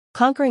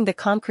Conquering the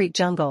concrete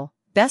jungle,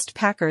 best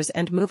packers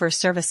and movers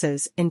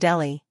services in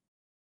Delhi.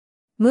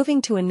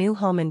 Moving to a new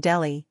home in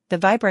Delhi, the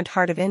vibrant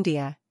heart of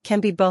India, can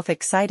be both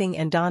exciting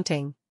and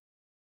daunting.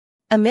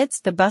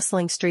 Amidst the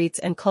bustling streets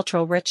and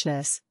cultural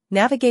richness,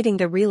 navigating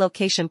the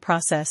relocation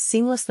process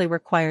seamlessly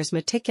requires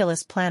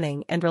meticulous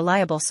planning and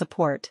reliable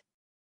support.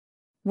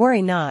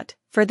 Worry not,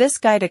 for this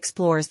guide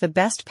explores the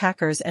best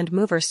packers and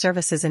movers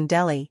services in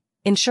Delhi,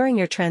 ensuring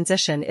your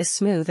transition is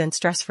smooth and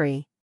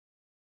stress-free.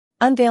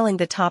 Unveiling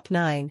the top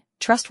 9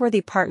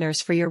 trustworthy partners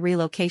for your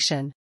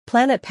relocation.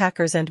 Planet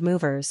Packers and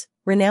Movers,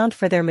 renowned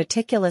for their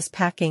meticulous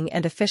packing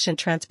and efficient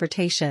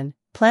transportation,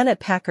 Planet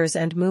Packers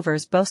and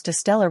Movers boast a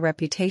stellar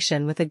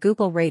reputation with a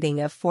Google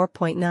rating of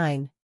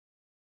 4.9.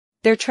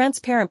 Their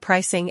transparent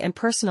pricing and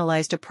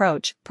personalized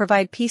approach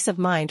provide peace of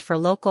mind for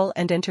local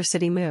and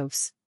intercity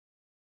moves.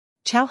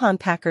 Chauhan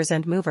Packers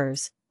and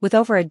Movers, with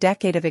over a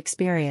decade of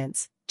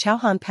experience,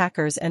 Chauhan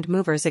Packers and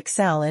Movers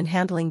excel in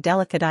handling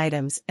delicate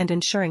items and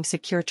ensuring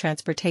secure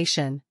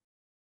transportation.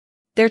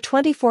 Their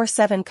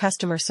 24/7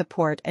 customer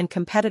support and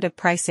competitive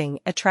pricing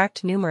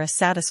attract numerous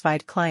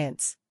satisfied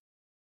clients.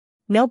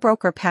 No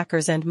Broker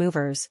Packers and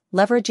Movers,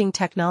 leveraging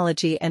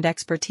technology and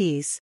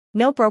expertise.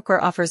 No Broker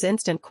offers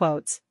instant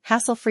quotes,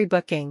 hassle-free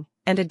booking,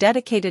 and a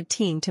dedicated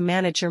team to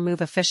manage your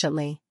move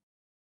efficiently.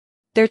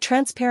 Their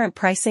transparent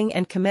pricing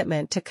and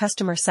commitment to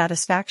customer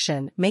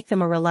satisfaction make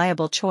them a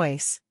reliable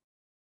choice.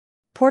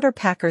 Porter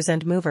Packers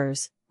and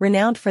Movers,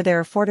 renowned for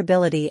their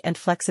affordability and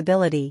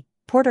flexibility,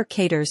 Porter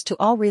caters to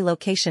all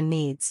relocation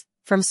needs,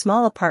 from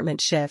small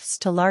apartment shifts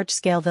to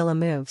large-scale villa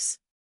moves.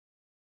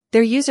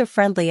 Their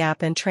user-friendly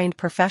app and trained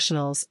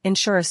professionals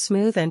ensure a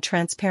smooth and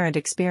transparent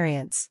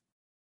experience.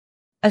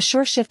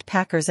 AssureShift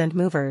Packers and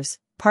Movers,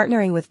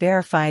 partnering with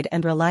verified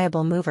and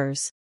reliable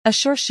movers.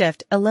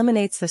 AssureShift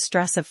eliminates the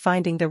stress of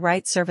finding the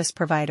right service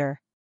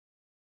provider.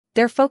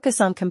 Their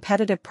focus on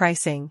competitive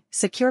pricing,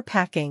 secure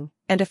packing,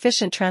 and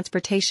efficient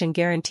transportation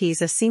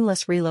guarantees a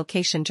seamless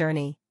relocation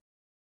journey.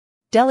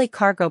 Delhi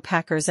Cargo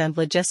Packers and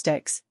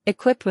Logistics,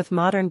 equipped with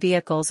modern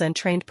vehicles and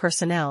trained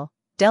personnel,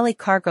 Delhi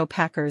Cargo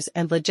Packers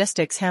and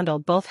Logistics handle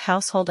both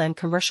household and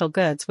commercial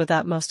goods with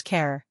utmost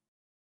care.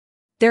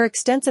 Their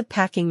extensive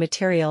packing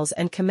materials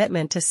and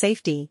commitment to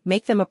safety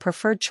make them a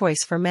preferred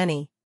choice for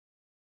many.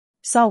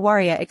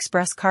 Sawaria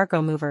Express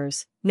Cargo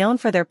Movers, known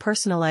for their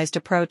personalized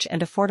approach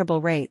and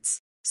affordable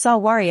rates,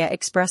 Sawaria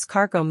Express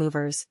Cargo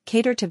Movers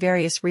cater to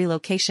various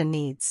relocation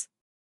needs.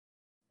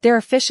 Their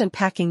efficient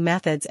packing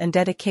methods and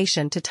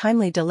dedication to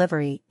timely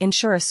delivery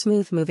ensure a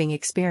smooth moving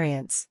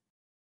experience.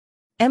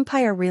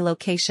 Empire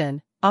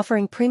Relocation,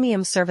 offering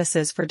premium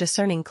services for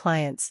discerning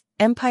clients,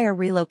 Empire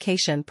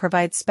Relocation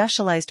provides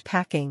specialized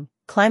packing,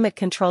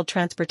 climate-controlled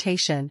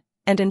transportation,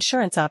 and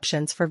insurance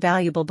options for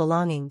valuable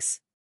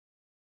belongings.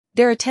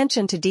 Their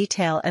attention to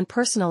detail and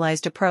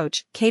personalized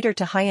approach cater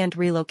to high-end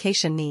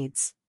relocation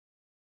needs.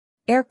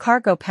 Air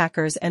Cargo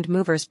Packers and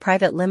Movers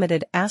Private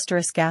Limited ***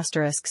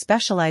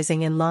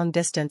 specializing in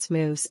long-distance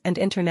moves and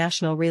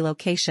international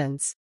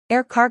relocations.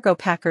 Air Cargo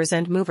Packers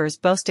and Movers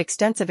boast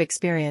extensive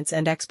experience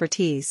and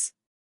expertise.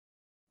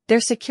 Their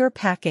secure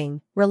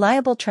packing,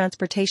 reliable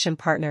transportation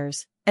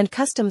partners, and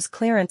customs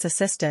clearance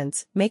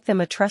assistance make them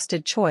a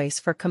trusted choice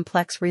for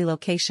complex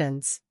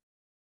relocations.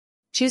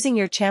 Choosing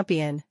your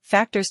champion,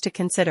 factors to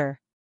consider.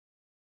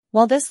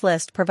 While this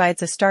list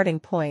provides a starting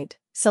point,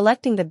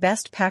 selecting the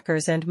best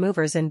packers and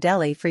movers in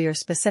Delhi for your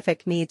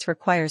specific needs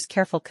requires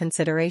careful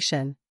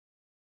consideration.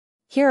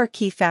 Here are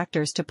key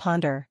factors to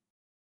ponder.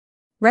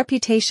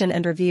 Reputation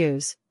and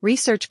reviews,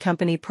 research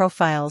company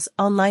profiles,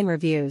 online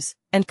reviews,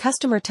 and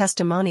customer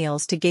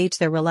testimonials to gauge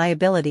their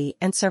reliability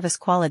and service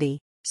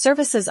quality.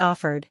 Services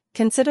offered,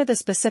 consider the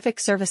specific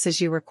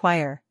services you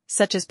require,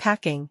 such as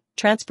packing,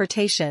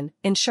 transportation,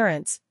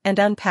 insurance, and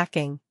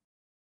unpacking.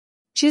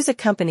 Choose a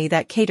company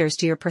that caters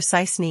to your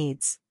precise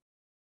needs.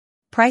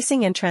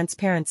 Pricing and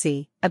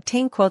transparency,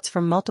 obtain quotes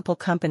from multiple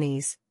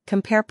companies,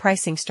 compare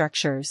pricing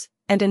structures,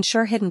 and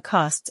ensure hidden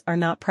costs are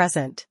not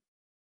present.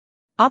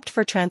 Opt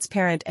for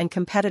transparent and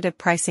competitive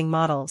pricing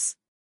models.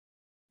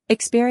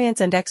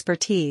 Experience and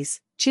expertise,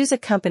 choose a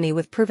company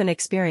with proven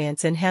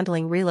experience in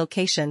handling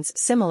relocations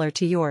similar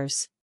to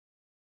yours.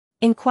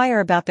 Inquire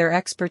about their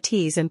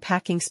expertise in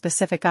packing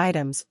specific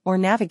items or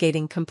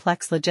navigating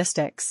complex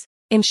logistics.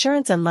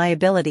 Insurance and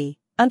liability,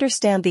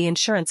 understand the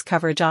insurance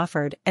coverage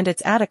offered and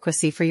its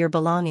adequacy for your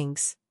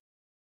belongings.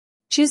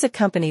 Choose a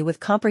company with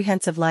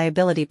comprehensive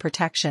liability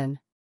protection.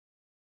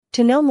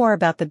 To know more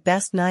about the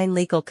best 9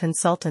 legal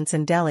consultants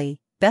in Delhi,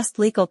 Best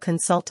Legal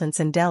Consultants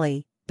in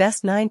Delhi,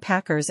 Best 9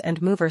 Packers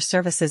and Mover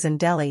Services in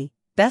Delhi,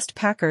 Best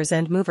Packers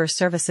and Mover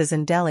Services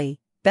in Delhi,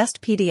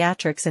 Best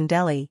Pediatrics in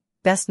Delhi,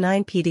 Best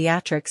 9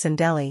 Pediatrics in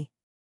Delhi.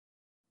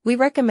 We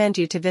recommend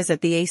you to visit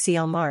the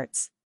ACL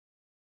Marts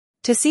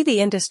to see the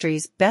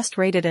industry's best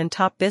rated and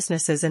top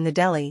businesses in the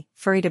Delhi,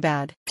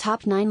 Faridabad.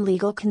 Top 9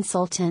 legal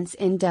consultants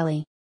in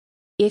Delhi.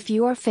 If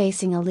you are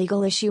facing a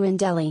legal issue in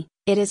Delhi,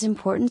 it is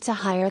important to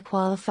hire a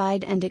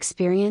qualified and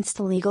experienced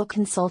legal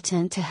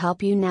consultant to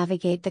help you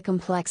navigate the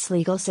complex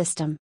legal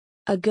system.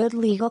 A good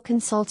legal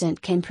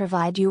consultant can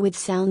provide you with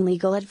sound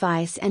legal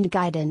advice and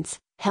guidance,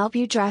 help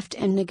you draft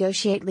and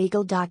negotiate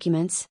legal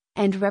documents,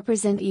 and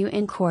represent you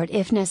in court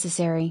if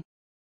necessary.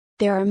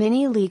 There are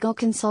many legal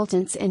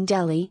consultants in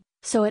Delhi,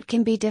 so it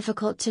can be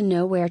difficult to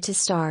know where to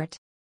start.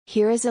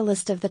 Here is a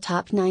list of the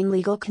top 9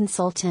 legal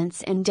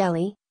consultants in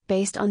Delhi,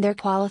 based on their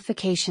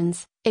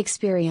qualifications,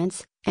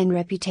 experience, and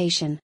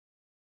reputation.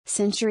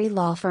 Century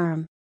Law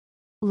Firm.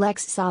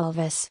 Lex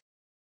Salvis.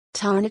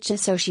 Tarnich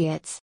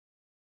Associates.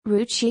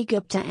 Ruchi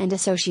Gupta and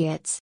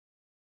Associates.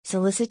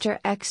 Solicitor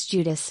ex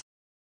Judice.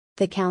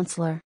 The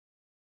Counselor.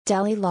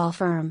 Delhi Law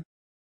Firm.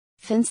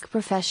 Finsk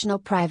Professional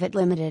Private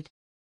Limited.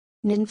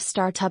 NINV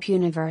Startup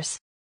Universe.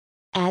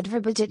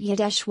 Advarbudit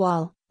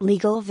Yadeshwal,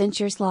 Legal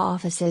Ventures Law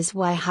Offices.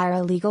 Why hire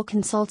a legal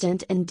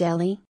consultant in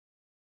Delhi?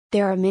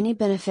 There are many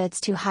benefits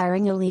to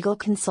hiring a legal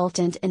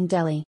consultant in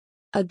Delhi.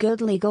 A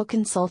good legal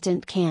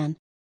consultant can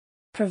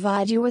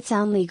provide you with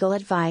sound legal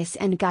advice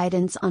and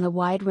guidance on a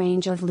wide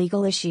range of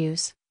legal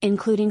issues,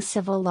 including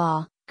civil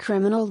law,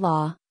 criminal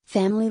law,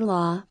 family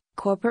law,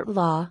 corporate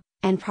law,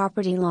 and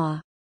property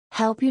law.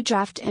 Help you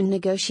draft and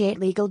negotiate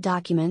legal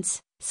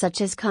documents,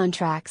 such as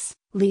contracts,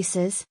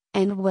 leases,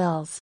 and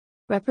wills.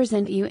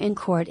 Represent you in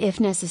court if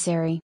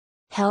necessary.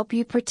 Help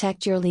you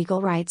protect your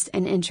legal rights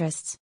and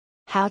interests.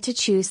 How to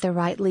choose the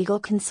right legal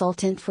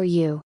consultant for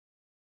you.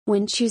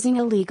 When choosing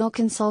a legal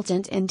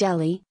consultant in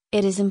Delhi,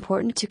 it is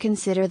important to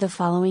consider the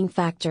following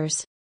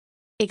factors.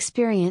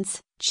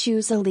 Experience.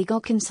 Choose a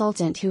legal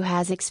consultant who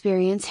has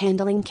experience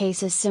handling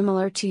cases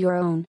similar to your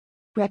own.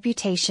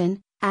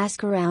 Reputation.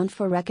 Ask around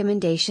for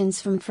recommendations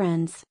from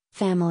friends,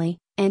 family,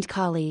 and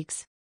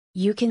colleagues.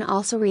 You can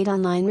also read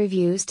online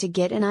reviews to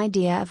get an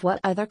idea of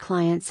what other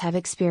clients have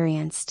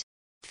experienced.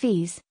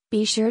 Fees.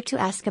 Be sure to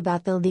ask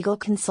about the legal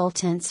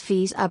consultant's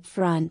fees up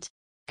front.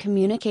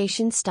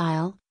 Communication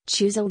style.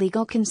 Choose a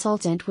legal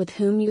consultant with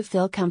whom you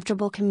feel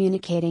comfortable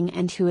communicating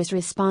and who is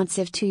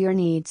responsive to your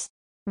needs.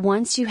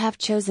 Once you have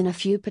chosen a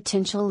few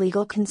potential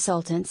legal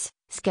consultants,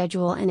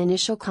 schedule an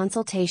initial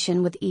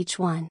consultation with each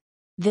one.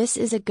 This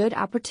is a good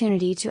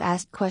opportunity to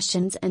ask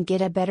questions and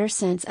get a better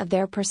sense of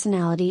their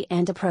personality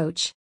and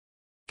approach.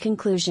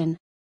 Conclusion.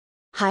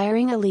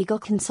 Hiring a legal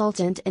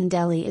consultant in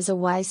Delhi is a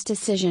wise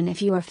decision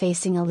if you are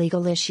facing a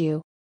legal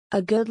issue.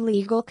 A good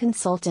legal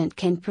consultant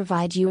can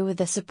provide you with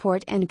the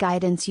support and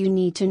guidance you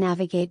need to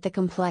navigate the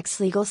complex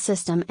legal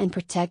system and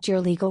protect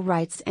your legal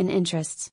rights and interests.